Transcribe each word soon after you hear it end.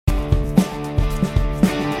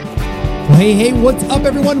Hey, what's up,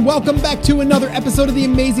 everyone? Welcome back to another episode of the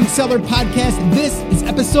Amazing Seller Podcast. This is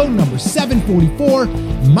episode number 744.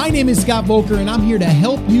 My name is Scott Voelker, and I'm here to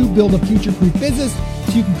help you build a future-proof business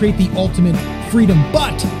so you can create the ultimate freedom.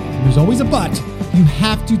 But, there's always a but, you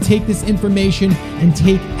have to take this information and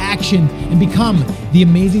take action and become the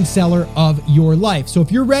amazing seller of your life. So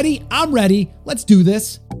if you're ready, I'm ready. Let's do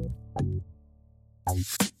this.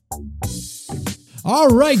 All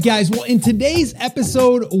right, guys. Well, in today's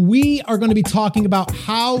episode, we are going to be talking about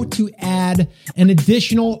how to add an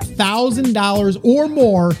additional $1,000 or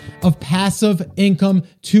more of passive income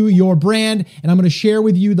to your brand. And I'm going to share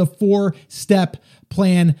with you the 4-step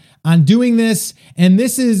plan on doing this. And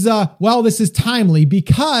this is, this is timely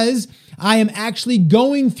because I am actually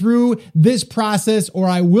going through this process, or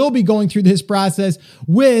I will be going through this process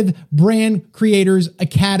with Brand Creators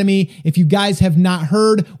Academy. If you guys have not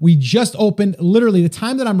heard, we just opened literally the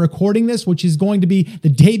time that I'm recording this, which is going to be the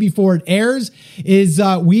day before it airs, is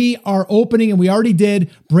we are opening, and we already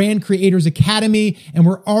did Brand Creators Academy, and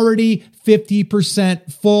we're already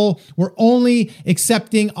 50% full. We're only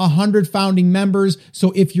accepting 100 founding members.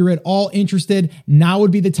 So if you're at all interested, now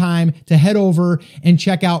would be the time to head over and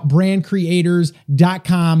check out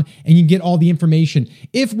brandcreators.com and you can get all the information.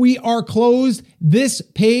 If we are closed, this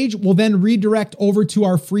page will then redirect over to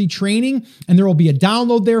our free training, and there will be a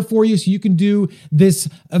download there for you so you can do this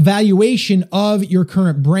evaluation of your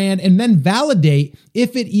current brand and then validate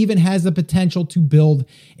if it even has the potential to build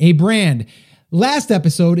a brand. Last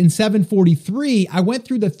episode in 743, I went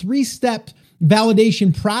through the 3-step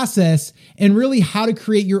validation process and really how to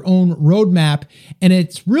create your own roadmap. And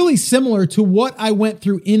it's really similar to what I went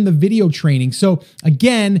through in the video training. So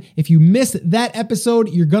again, if you missed that episode,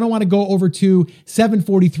 you're going to want to go over to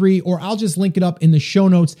 743, or I'll just link it up in the show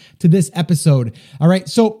notes to this episode. All right.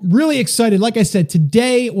 So really excited. Like I said,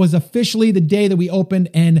 today was officially the day that we opened,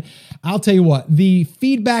 and I'll tell you what, the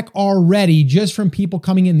feedback already just from people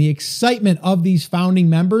coming in, the excitement of these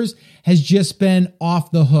founding members has just been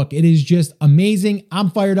off the hook. It is just amazing. I'm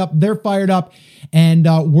fired up. They're fired up. And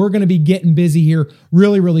we're going to be getting busy here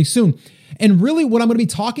really, really soon. And really what I'm going to be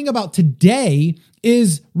talking about today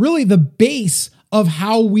is really the base of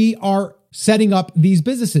how we are setting up these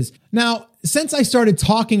businesses. Now, since I started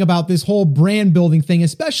talking about this whole brand building thing,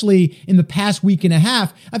 especially in the past week and a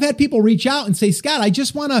half, I've had people reach out and say, Scott, I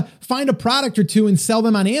just want to find a product or two and sell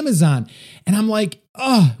them on Amazon. And I'm like,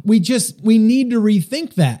 we need to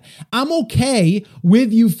rethink that. I'm okay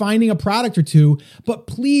with you finding a product or two, but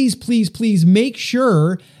please, please, please make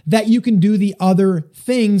sure that you can do the other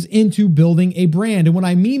things into building a brand. And what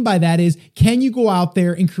I mean by that is, can you go out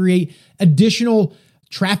there and create additional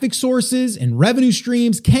traffic sources and revenue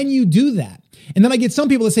streams? Can you do that? And then I get some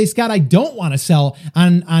people that say, Scott, I don't want to sell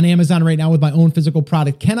on Amazon right now with my own physical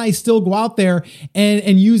product. Can I still go out there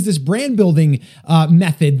and use this brand building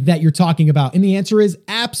method that you're talking about? And the answer is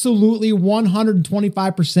absolutely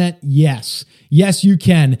 125% yes. Yes, you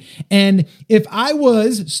can. And if I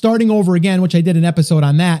was starting over again, which I did an episode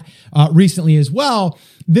on that recently as well,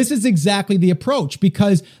 this is exactly the approach,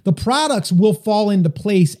 because the products will fall into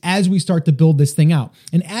place as we start to build this thing out.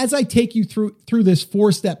 And as I take you through this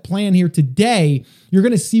 4-step plan here today, you're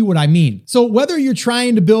going to see what I mean. So whether you're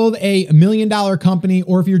trying to build a $1 million company,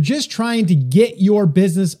 or if you're just trying to get your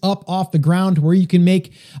business up off the ground to where you can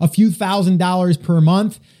make a few $1,000s per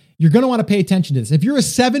month, you're going to want to pay attention to this. If you're a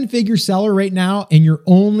 7-figure seller right now and you're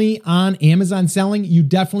only on Amazon selling, you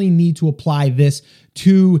definitely need to apply this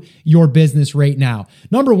to your business right now.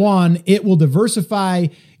 Number one, it will diversify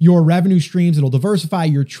your revenue streams. It'll diversify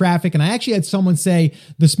your traffic. And I actually had someone say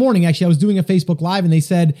this morning, I was doing a Facebook Live, and they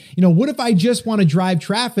said, what if I just want to drive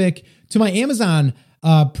traffic to my Amazon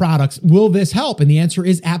products? Will this help? And the answer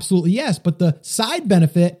is absolutely yes. But the side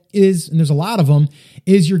benefit is, and there's a lot of them,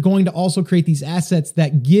 is you're going to also create these assets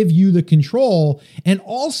that give you the control. And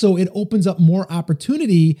also it opens up more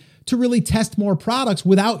opportunity to really test more products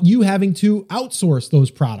without you having to outsource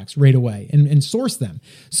those products right away and source them.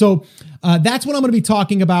 So that's what I'm going to be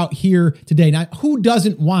talking about here today. Now, who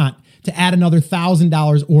doesn't want to add another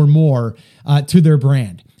 $1,000 or more to their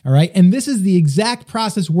brand? All right. And this is the exact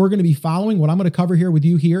process we're going to be following. What I'm going to cover here with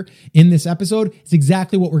you here in this episode is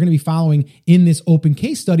exactly what we're going to be following in this open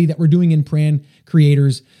case study that we're doing in Brand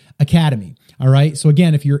Creators Academy. All right. So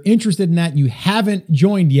again, if you're interested in that and you haven't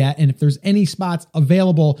joined yet, and if there's any spots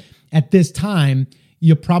available at this time,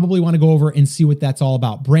 you probably want to go over and see what that's all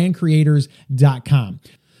about. brandcreators.com.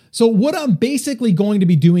 So what I'm basically going to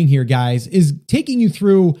be doing here, guys, is taking you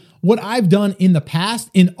through what I've done in the past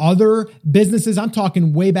in other businesses. I'm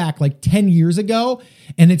talking way back like 10 years ago,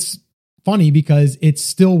 and it's funny because it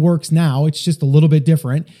still works now. It's just a little bit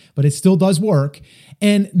different, but it still does work.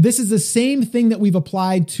 And this is the same thing that we've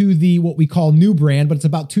applied to the what we call new brand, but it's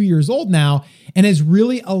about 2 years old now and has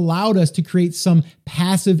really allowed us to create some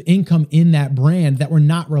passive income in that brand that we're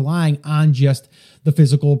not relying on just the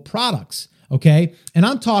physical products. Okay. And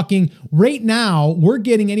I'm talking right now, we're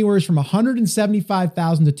getting anywhere from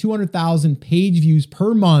 175,000 to 200,000 page views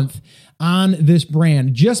per month on this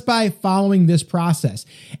brand just by following this process.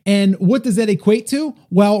 And what does that equate to?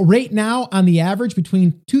 Well, right now on the average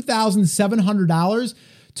between $2,700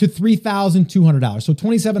 to $3,200. So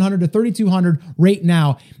 $2,700 to $3,200 right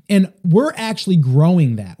now. And we're actually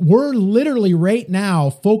growing that. We're literally right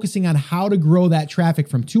now focusing on how to grow that traffic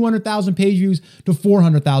from 200,000 page views to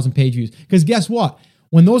 400,000 page views. Because guess what?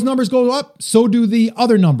 When those numbers go up, so do the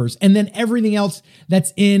other numbers, and then everything else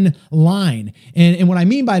that's in line. And what I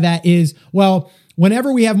mean by that is, well,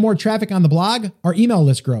 whenever we have more traffic on the blog, our email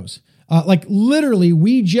list grows. Like literally,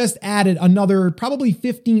 we just added another probably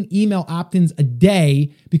 15 email opt-ins a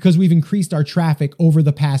day because we've increased our traffic over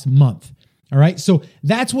the past month. All right. So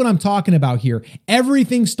that's what I'm talking about here.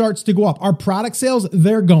 Everything starts to go up. Our product sales,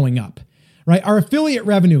 they're going up, right? Our affiliate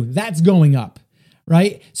revenue, that's going up.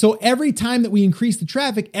 Right? So every time that we increase the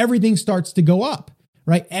traffic, everything starts to go up,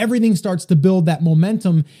 right? Everything starts to build that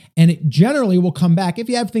momentum, and it generally will come back. If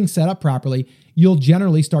you have things set up properly, you'll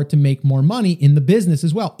generally start to make more money in the business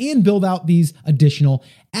as well and build out these additional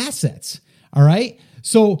assets. All right.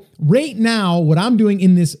 So right now, what I'm doing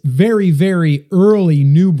in this very, very early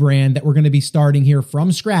new brand that we're going to be starting here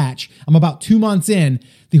from scratch, I'm about 2 months in.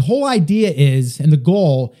 The whole idea is, and the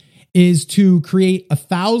goal is to create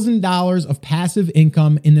 $1,000 of passive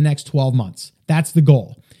income in the next 12 months. That's the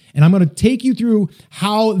goal. And I'm going to take you through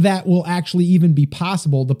how that will actually even be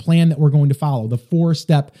possible, the plan that we're going to follow, the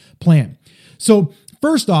 4-step plan. So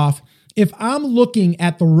first off, if I'm looking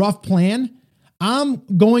at the rough plan, I'm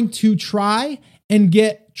going to try and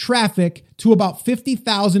get traffic to about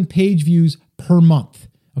 50,000 page views per month.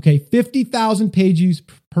 Okay, 50,000 page views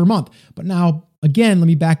per month. But now, again, let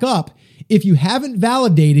me back up. If you haven't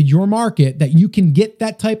validated your market that you can get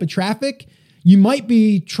that type of traffic, you might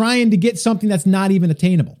be trying to get something that's not even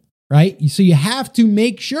attainable, right? So you have to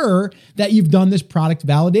make sure that you've done this product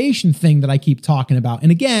validation thing that I keep talking about.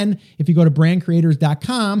 And again, if you go to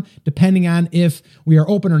brandcreators.com, depending on if we are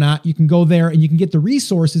open or not, you can go there and you can get the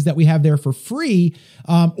resources that we have there for free,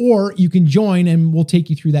 or you can join and we'll take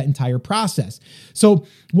you through that entire process. So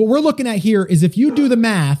what we're looking at here is if you do the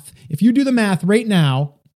math right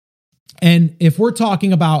now, and if we're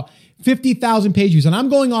talking about 50,000 page views, and I'm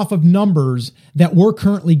going off of numbers that we're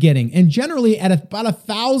currently getting, and generally at about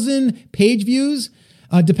 1,000 page views,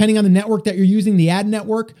 depending on the network that you're using, the ad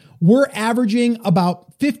network, we're averaging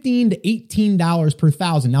about $15 to $18 per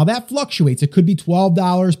thousand. Now that fluctuates. It could be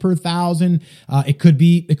 $12 per thousand. It could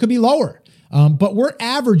be lower, but we're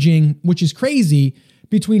averaging, which is crazy,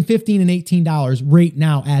 between $15 and $18 right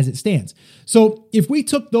now as it stands. So if we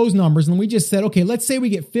took those numbers and we just said, okay, let's say we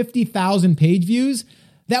get 50,000 page views,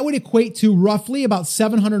 that would equate to roughly about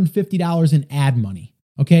 $750 in ad money.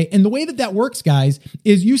 Okay. And the way that works, guys,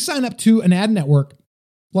 is you sign up to an ad network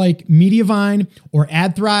like Mediavine or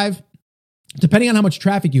AdThrive, depending on how much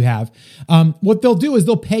traffic you have. What they'll do is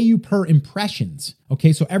they'll pay you per impressions.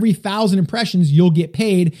 Okay. So every 1,000 impressions, you'll get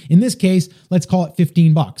paid. In this case, let's call it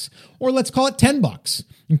 $15 or let's call it $10.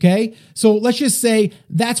 Okay. So let's just say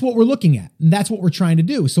that's what we're looking at. And that's what we're trying to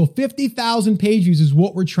do. So 50,000 page views is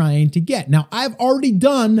what we're trying to get. Now I've already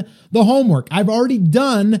done the homework. I've already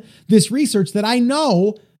done this research that I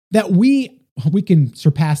know that we can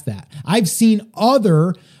surpass that. I've seen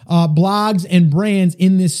other blogs and brands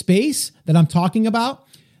in this space that I'm talking about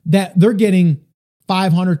that they're getting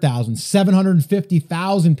 500,000,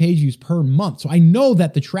 750,000 page views per month. So I know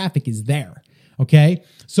that the traffic is there. Okay.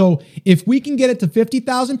 So if we can get it to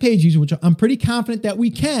 50,000 page views, which I'm pretty confident that we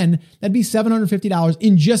can, that'd be $750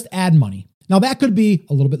 in just ad money. Now that could be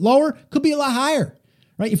a little bit lower, could be a lot higher,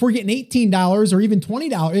 right? If we're getting $18 or even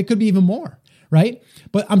 $20, it could be even more. Right?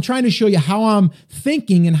 But I'm trying to show you how I'm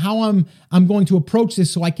thinking and how I'm going to approach this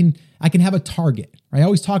so I can have a target. Right? I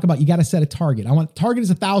always talk about you got to set a target. Target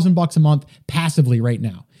is $1,000 a month passively right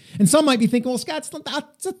now. And some might be thinking, well, Scott,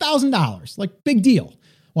 it's $1,000. Like big deal.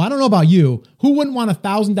 Well, I don't know about you. Who wouldn't want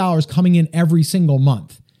 $1,000 coming in every single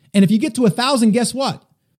month? And if you get to 1,000, guess what?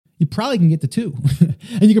 You probably can get to 2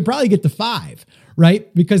 and you can probably get to 5,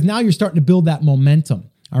 right? Because now you're starting to build that momentum.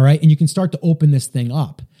 All right. And you can start to open this thing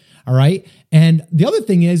up. All right. And the other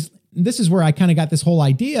thing is this is where I kind of got this whole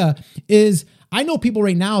idea, is I know people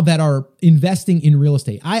right now that are investing in real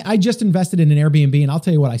estate. I just invested in an Airbnb, and I'll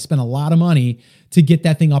tell you what, I spent a lot of money to get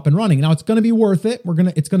that thing up and running. Now it's going to be worth it.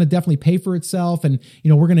 It's going to definitely pay for itself. And,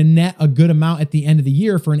 we're going to net a good amount at the end of the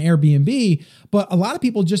year for an Airbnb. But a lot of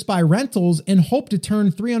people just buy rentals and hope to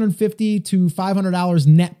turn $350 to $500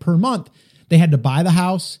 net per month. They had to buy the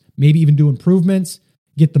house, maybe even do improvements,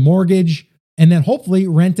 get the mortgage, and then hopefully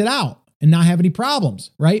rent it out and not have any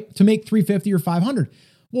problems, right? To make $350 or $500.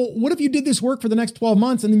 Well, what if you did this work for the next 12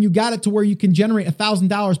 months and then you got it to where you can generate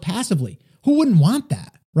 $1,000 passively? Who wouldn't want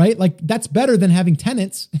that, right? Like that's better than having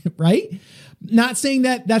tenants, right? Not saying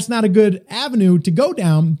that that's not a good avenue to go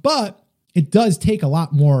down, but it does take a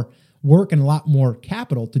lot more work and a lot more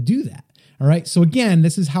capital to do that. All right. So again,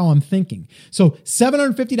 this is how I'm thinking. So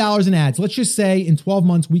 $750 in ads. Let's just say in 12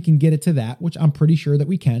 months, we can get it to that, which I'm pretty sure that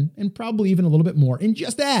we can, and probably even a little bit more in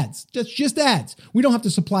just ads, just ads. We don't have to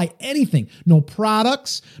supply anything, no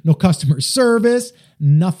products, no customer service,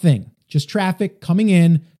 nothing, just traffic coming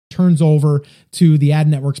in, turns over to the ad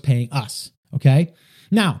networks paying us. Okay.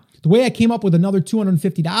 Now, the way I came up with another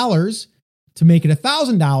 $250 to make it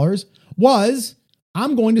 $1,000 was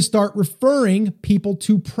I'm going to start referring people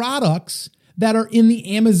to products that are in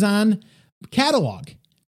the Amazon catalog.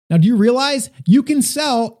 Now, do you realize you can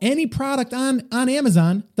sell any product on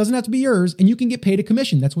Amazon? Doesn't have to be yours, and you can get paid a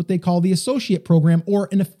commission. That's what they call the associate program or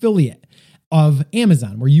an affiliate of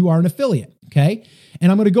Amazon, where you are an affiliate, okay?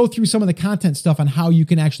 And I'm going to go through some of the content stuff on how you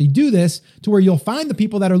can actually do this to where you'll find the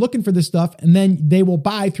people that are looking for this stuff, and then they will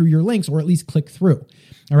buy through your links or at least click through,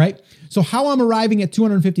 all right? So how I'm arriving at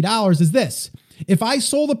 $250 is this. If I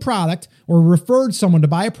sold a product or referred someone to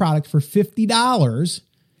buy a product for $50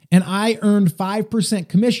 and I earned 5%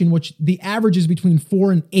 commission, which the average is between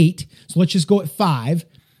 4 and 8. So let's just go at 5.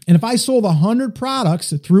 And if I sold 100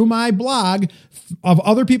 products through my blog of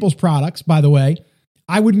other people's products, by the way,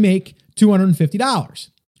 I would make $250.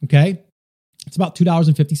 Okay. It's about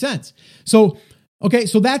 $2.50. So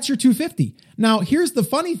that's your $250. Now here's the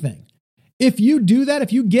funny thing. If you do that,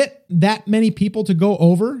 if you get that many people to go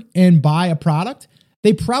over and buy a product,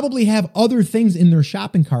 they probably have other things in their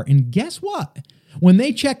shopping cart. And guess what? When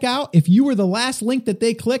they check out, if you were the last link that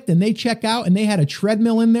they clicked and they check out and they had a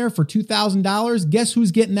treadmill in there for $2,000, guess who's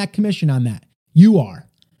getting that commission on that? You are.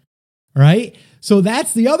 All right. So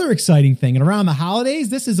that's the other exciting thing. And around the holidays,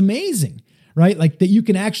 this is amazing, right? Like that you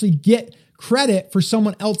can actually get credit for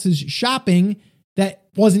someone else's shopping that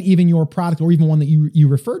wasn't even your product or even one that you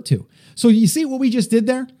referred to. So you see what we just did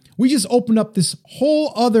there? We just opened up this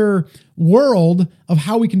whole other world of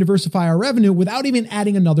how we can diversify our revenue without even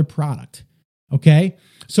adding another product. Okay.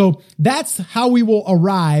 So that's how we will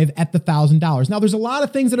arrive at the $1,000. Now there's a lot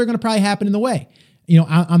of things that are going to probably happen in the way,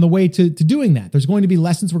 on the way to doing that. There's going to be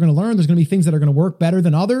lessons we're going to learn. There's going to be things that are going to work better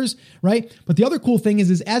than others. Right. But the other cool thing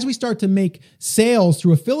is as we start to make sales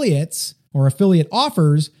through affiliates or affiliate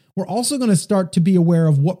offers, we're also going to start to be aware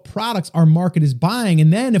of what products our market is buying.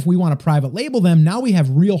 And then if we want to private label them, now we have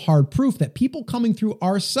real hard proof that people coming through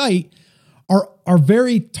our site are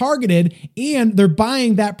very targeted and they're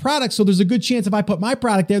buying that product. So there's a good chance if I put my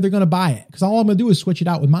product there, they're going to buy it because all I'm going to do is switch it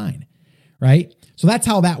out with mine. Right. So that's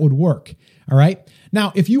how that would work. All right.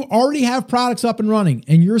 Now, if you already have products up and running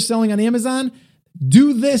and you're selling on Amazon,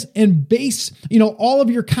 do this and base, all of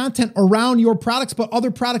your content around your products, but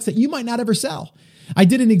other products that you might not ever sell. I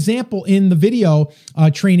did an example in the video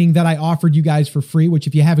training that I offered you guys for free, which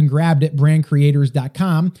if you haven't grabbed it,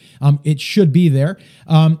 brandcreators.com, it should be there.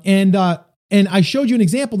 And I showed you an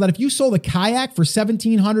example that if you sold a kayak for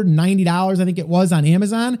 $1,790, I think it was on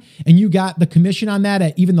Amazon, and you got the commission on that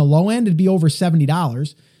at even the low end, it'd be over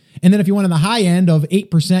 $70. And then if you went on the high end of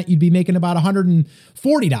 8%, you'd be making about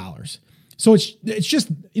 $140. So it's just,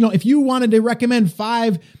 if you wanted to recommend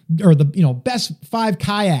 5 or the, best 5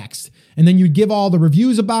 kayaks, and then you'd give all the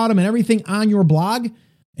reviews about them and everything on your blog,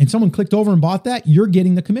 and someone clicked over and bought that, you're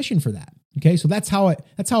getting the commission for that. Okay. So that's how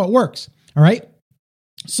it works. All right.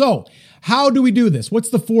 So how do we do this? What's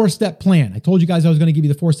the 4-step plan? I told you guys I was going to give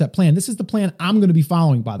you the 4-step plan. This is the plan I'm going to be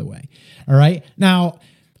following, by the way. All right. Now,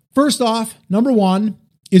 first off, number 1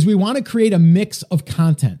 is we want to create a mix of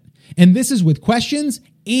content. And this is with questions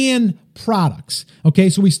and products. Okay.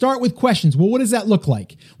 So we start with questions. Well, what does that look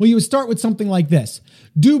like? Well, you would start with something like this.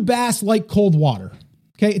 Do bass like cold water?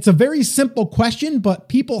 Okay. It's a very simple question, but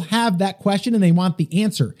people have that question and they want the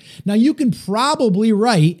answer. Now you can probably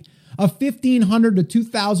write a 1,500 to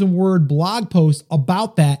 2,000 word blog post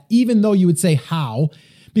about that, even though you would say how,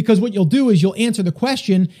 because what you'll do is you'll answer the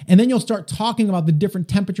question and then you'll start talking about the different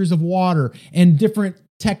temperatures of water and different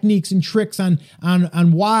techniques and tricks on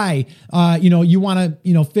why, you want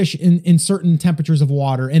to, fish in certain temperatures of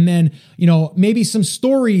water. And then, maybe some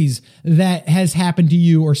stories that has happened to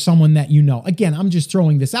you or someone that you know. Again, I'm just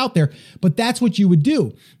throwing this out there, but that's what you would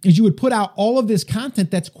do, is you would put out all of this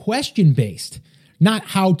content that's question-based, not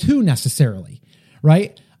how-to necessarily,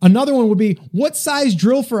 right? Another one would be, what size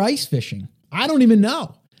drill for ice fishing? I don't even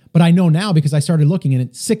know, but I know now because I started looking at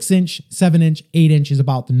it. 6-inch, 7-inch, 8-inch is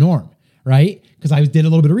about the norm, right? Because I did a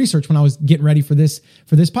little bit of research when I was getting ready for this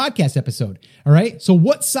podcast episode. All right. So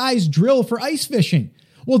what size drill for ice fishing?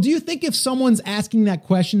 Well, do you think if someone's asking that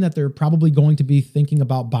question that they're probably going to be thinking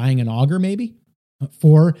about buying an auger maybe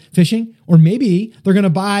for fishing? Or maybe they're going to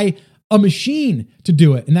buy a machine to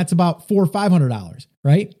do it, and that's about $400 or $500,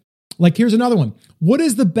 right? Like, here's another one. What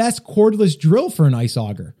is the best cordless drill for an ice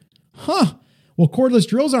auger? Well, cordless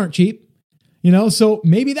drills aren't cheap, so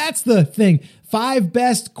maybe that's the thing. 5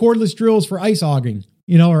 best cordless drills for ice augering,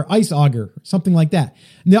 or ice auger, something like that.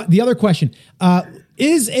 Now, the other question,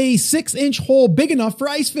 is a 6-inch hole big enough for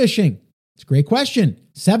ice fishing? It's a great question.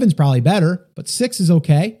 7's probably better, but 6 is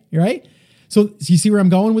okay, right? So you see where I'm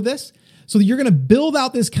going with this? So you're going to build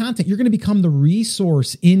out this content. You're going to become the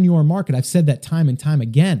resource in your market. I've said that time and time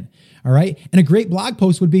again. All right. And a great blog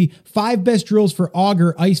post would be 5 best drills for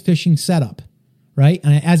auger ice fishing setup. Right.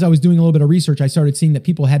 And as I was doing a little bit of research, I started seeing that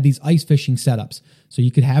people had these ice fishing setups. So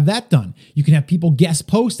you could have that done. You can have people guest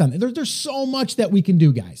post on it. There's so much that we can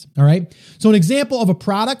do, guys. All right. So an example of a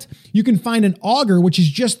product, you can find an auger, which is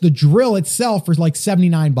just the drill itself for like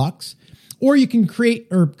 $79. Or you can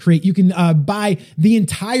you can buy the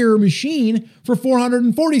entire machine for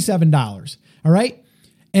 $447. All right.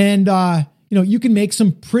 And, you can make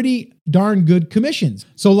some pretty darn good commissions.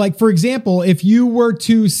 So like, for example, if you were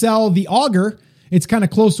to sell the auger, it's kind of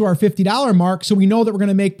close to our $50 mark. So we know that we're going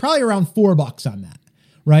to make probably around $4 on that,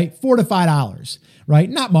 right? $4 to $5, right?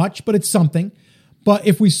 Not much, but it's something. But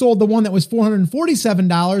if we sold the one that was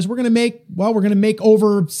 $447, we're going to make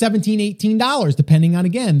over $17, $18, depending on,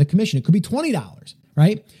 again, the commission. It could be $20,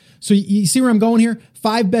 right? So you see where I'm going here?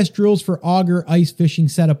 5 best drills for auger ice fishing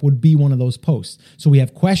setup would be one of those posts. So we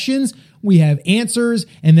have questions, we have answers,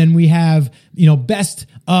 and then we have, best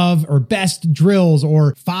of or best drills,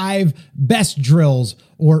 or 5 best drills,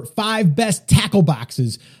 or 5 best tackle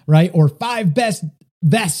boxes, right? Or 5 best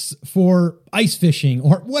vests for ice fishing,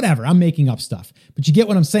 or whatever. I'm making up stuff, but you get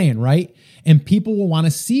what I'm saying, right? And people will want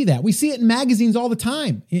to see that. We see it in magazines all the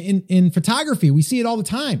time. In photography, we see it all the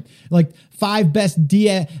time. Like 5 best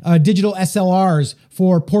digital SLRs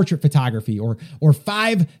for portrait photography, or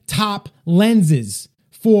 5 top lenses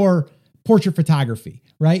for portrait photography,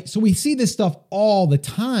 right? So we see this stuff all the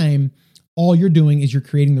time. All you're doing is you're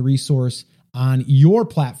creating the resource on your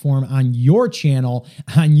platform, on your channel,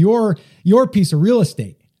 on your piece of real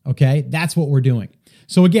estate. Okay. That's what we're doing.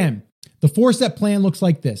 So again, the 4-step plan looks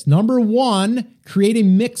like this. Number 1, create a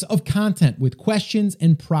mix of content with questions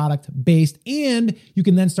and product based, and you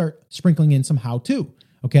can then start sprinkling in some how-to.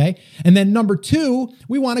 Okay. And then number 2,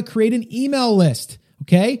 we want to create an email list.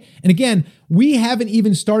 Okay. And again, we haven't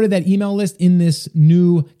even started that email list in this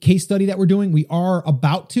new case study that we're doing. We are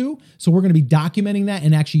about to. So we're going to be documenting that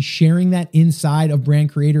and actually sharing that inside of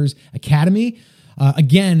Brand Creators Academy.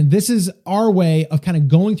 Again, this is our way of kind of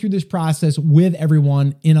going through this process with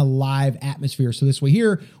everyone in a live atmosphere. So this way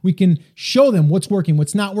here, we can show them what's working,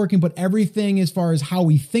 what's not working, but everything as far as how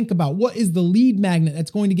we think about what is the lead magnet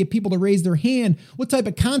that's going to get people to raise their hand, what type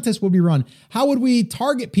of contest would we run, how would we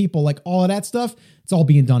target people, like all of that stuff. It's all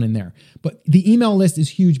being done in there. But the email list is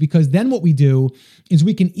huge, because then what we do is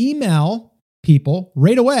we can email people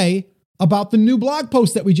right away about the new blog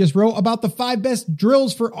post that we just wrote about the 5 best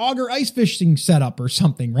drills for auger ice fishing setup or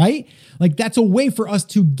something, right? Like, that's a way for us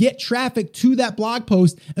to get traffic to that blog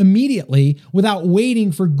post immediately without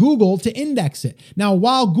waiting for Google to index it. Now,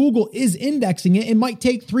 while Google is indexing it, it might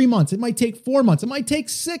take 3 months. It might take 4 months. It might take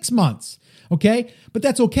 6 months. Okay. But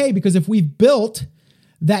that's okay, because if we've built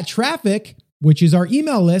that traffic, which is our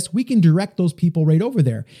email list, we can direct those people right over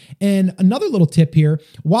there. And another little tip here,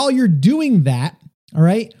 while you're doing that, all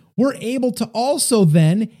right, we're able to also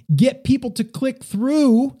then get people to click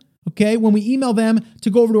through, okay, when we email them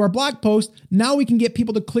to go over to our blog post. Now we can get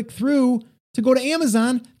people to click through to go to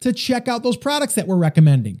Amazon to check out those products that we're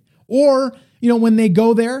recommending. Or, when they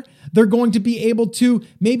go there, they're going to be able to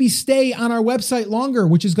maybe stay on our website longer,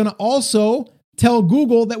 which is going to also tell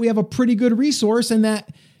Google that we have a pretty good resource and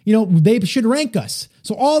that, they should rank us.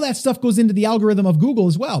 So all that stuff goes into the algorithm of Google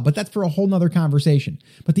as well, but that's for a whole nother conversation.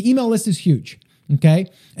 But the email list is huge. Okay.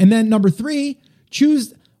 And then number 3,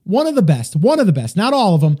 choose one of the best, not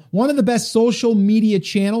all of them, one of the best social media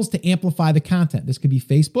channels to amplify the content. This could be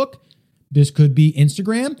Facebook, This could be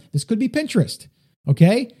Instagram. This could be Pinterest.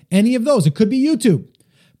 Okay? Any of those. It could be YouTube.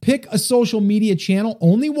 Pick a social media channel,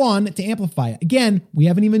 only one, to amplify it. Again, we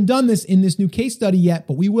haven't even done this in this new case study yet,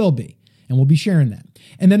 but we will be. And we'll be sharing that.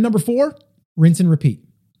 And then number 4, rinse and repeat.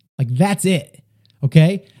 Like that's it.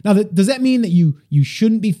 Okay. Now, does that mean that you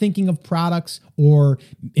shouldn't be thinking of products, or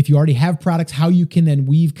if you already have products, how you can then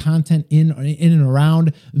weave content in and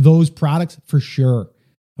around those products? For sure.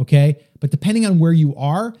 Okay. But depending on where you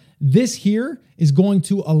are, this here is going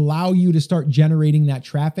to allow you to start generating that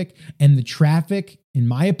traffic. And the traffic, in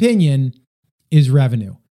my opinion, is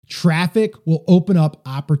revenue. Traffic will open up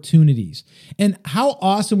opportunities. And how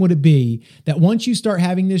awesome would it be that once you start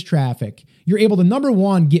having this traffic, you're able to, number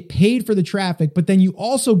one, get paid for the traffic, but then you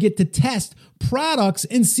also get to test products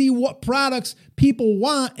and see what products people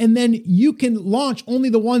want. And then you can launch only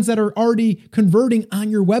the ones that are already converting on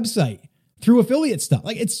your website through affiliate stuff.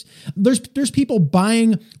 Like there's people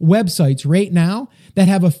buying websites right now that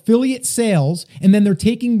have affiliate sales, and then they're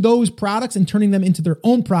taking those products and turning them into their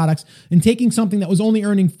own products and taking something that was only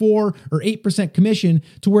earning 4 or 8% commission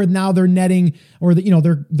to where now they're netting, or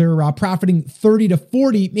they're profiting 30 to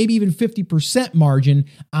 40, maybe even 50% margin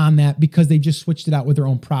on that because they just switched it out with their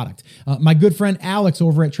own product. My good friend Alex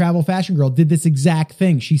over at Travel Fashion Girl did this exact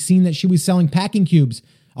thing. She's seen that she was selling packing cubes,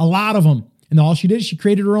 a lot of them. And all she did is she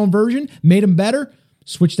created her own version, made them better,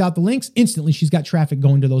 switched out the links. Instantly, she's got traffic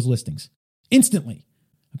going to those listings. Instantly.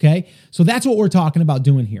 Okay. So that's what we're talking about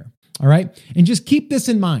doing here. All right. And just keep this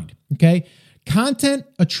in mind. Okay. Content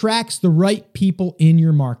attracts the right people in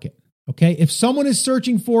your market. Okay. If someone is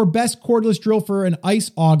searching for best cordless drill for an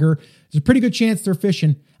ice auger, there's a pretty good chance they're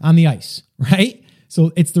fishing on the ice, right?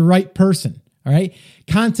 So it's the right person. All right.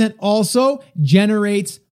 Content also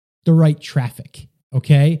generates the right traffic.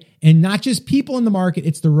 Okay. And not just people in the market,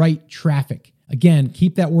 it's the right traffic. Again,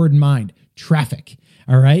 keep that word in mind, traffic.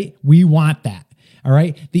 All right. We want that. All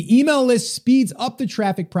right. The email list speeds up the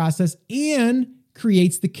traffic process and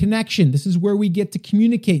creates the connection. This is where we get to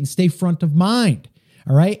communicate and stay front of mind.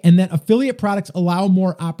 All right. And then affiliate products allow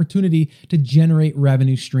more opportunity to generate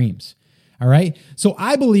revenue streams. All right. So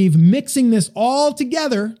I believe mixing this all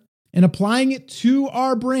together and applying it to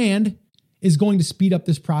our brand is going to speed up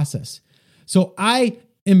this process. So I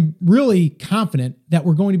am really confident that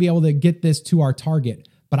we're going to be able to get this to our target,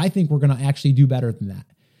 but I think we're going to actually do better than that.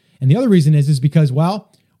 And the other reason is because,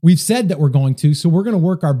 well, we've said that we're going to, so we're going to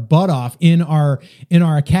work our butt off in our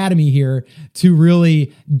academy here to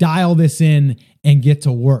really dial this in and get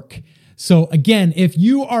to work. So again, if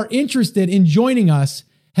you are interested in joining us,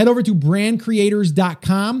 head over to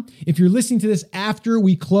brandcreators.com. If you're listening to this after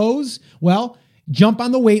we close, well, jump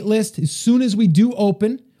on the wait list. As soon as we do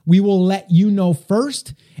open, we will let you know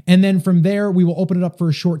first. And then from there, we will open it up for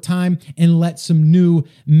a short time and let some new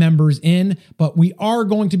members in. But we are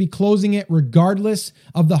going to be closing it regardless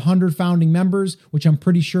of the 100 founding members, which I'm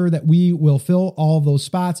pretty sure that we will fill all of those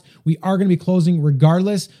spots. We are going to be closing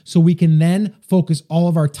regardless, so we can then focus all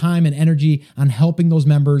of our time and energy on helping those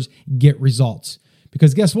members get results.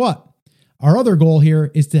 Because guess what? Our other goal here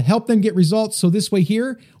is to help them get results. So this way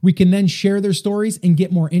here, we can then share their stories and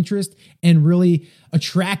get more interest and really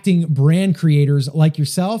attracting brand creators like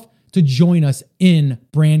yourself to join us in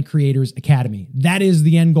Brand Creators Academy. That is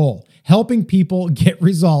the end goal, helping people get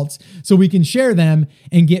results so we can share them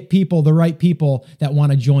and get people, the right people that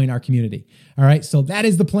want to join our community. All right. So that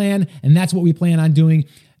is the plan. And that's what we plan on doing.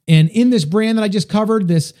 And in this brand that I just covered,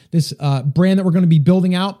 this brand that we're going to be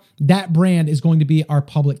building out, that brand is going to be our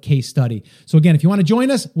public case study. So again, if you want to join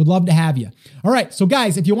us, we'd love to have you. All right. So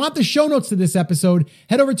guys, if you want the show notes to this episode,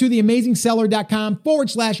 head over to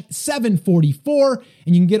theamazingseller.com/744,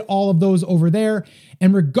 and you can get all of those over there.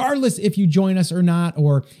 And regardless if you join us or not,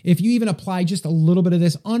 or if you even apply just a little bit of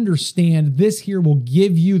this, understand this here will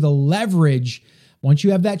give you the leverage. Once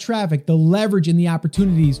you have that traffic, the leverage and the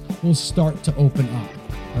opportunities will start to open up.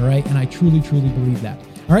 All right. And I truly, truly believe that.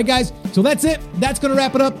 All right, guys. So that's it. That's going to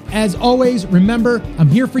wrap it up. As always, remember, I'm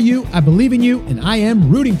here for you. I believe in you, and I am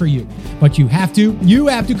rooting for you. But you have to,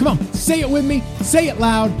 come on, say it with me. Say it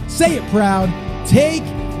loud. Say it proud. Take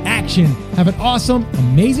action. Have an awesome,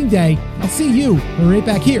 amazing day. I'll see you right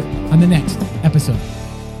back here on the next episode.